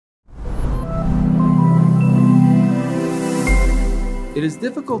It is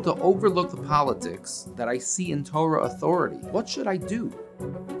difficult to overlook the politics that I see in Torah authority. What should I do?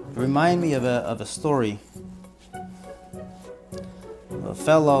 Remind me of a story of a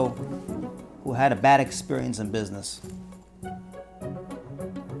fellow who had a bad experience in business.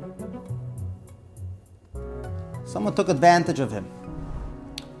 Someone took advantage of him.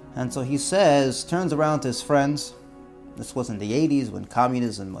 And so he turns around to his friends. This was in the 80s when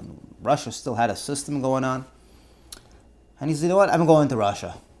communism, when Russia still had a system going on. And he said, you know what, I'm going to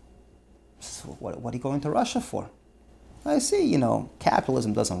Russia. So what are you going to Russia for? I see,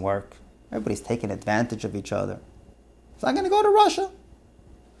 capitalism doesn't work. Everybody's taking advantage of each other. So I'm going to go to Russia.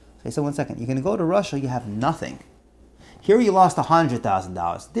 So he said, one second, you're going to go to Russia, you have nothing. Here you lost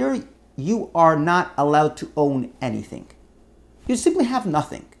 $100,000. There you are not allowed to own anything. You simply have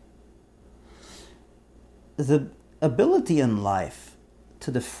nothing. The ability in life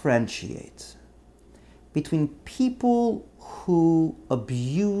to differentiate between people who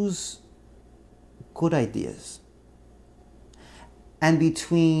abuse good ideas and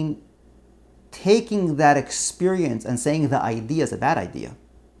between taking that experience and saying the idea is a bad idea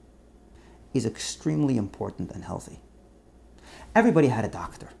is extremely important and healthy. Everybody had a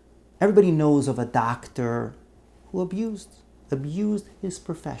doctor. Everybody knows of a doctor who abused his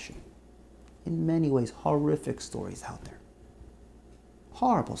profession. In many ways, horrific stories out there.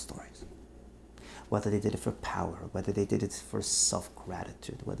 Horrible stories. Whether they did it for power, whether they did it for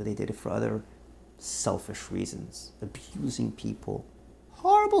self-gratitude, whether they did it for other selfish reasons, abusing people.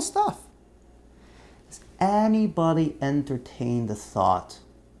 Horrible stuff. Does anybody entertain the thought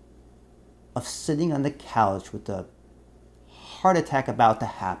of sitting on the couch with a heart attack about to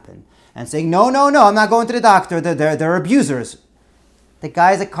happen and saying, no, I'm not going to the doctor, they're abusers. The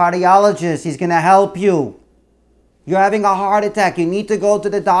guy's a cardiologist, he's going to help you. You're having a heart attack, you need to go to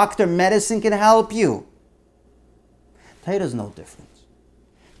the doctor, medicine can help you. Torah is no different.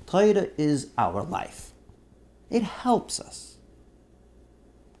 Torah is our life. It helps us.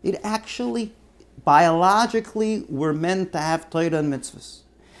 It actually, biologically, we're meant to have Torah and mitzvahs.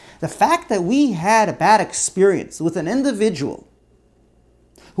 The fact that we had a bad experience with an individual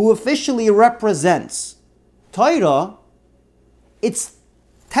who officially represents Torah, it's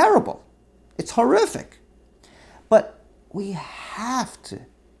terrible. It's horrific. But we have to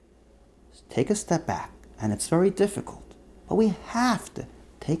take a step back, and it's very difficult, but we have to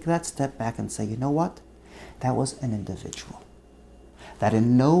take that step back and say, you know what? That was an individual that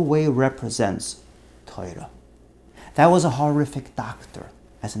in no way represents Torah. That was a horrific doctor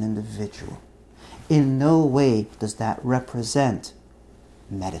as an individual. In no way does that represent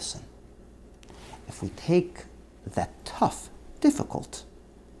medicine. If we take that tough, difficult,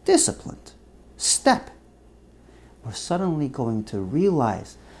 disciplined step, we're suddenly going to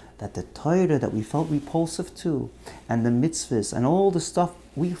realize that the Torah that we felt repulsive to, and the mitzvahs, and all the stuff,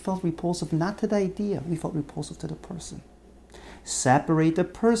 we felt repulsive not to the idea, we felt repulsive to the person. Separate the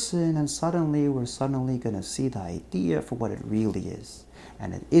person, and we're suddenly going to see the idea for what it really is.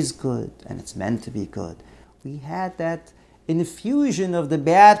 And it is good, and it's meant to be good. We had that infusion of the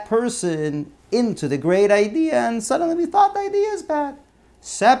bad person into the great idea, and suddenly we thought the idea is bad.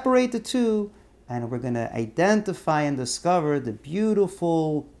 Separate the two, and we're going to identify and discover the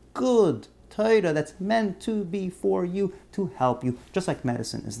beautiful, good Torah that's meant to be for you, to help you, just like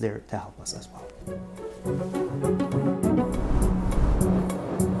medicine is there to help us as well.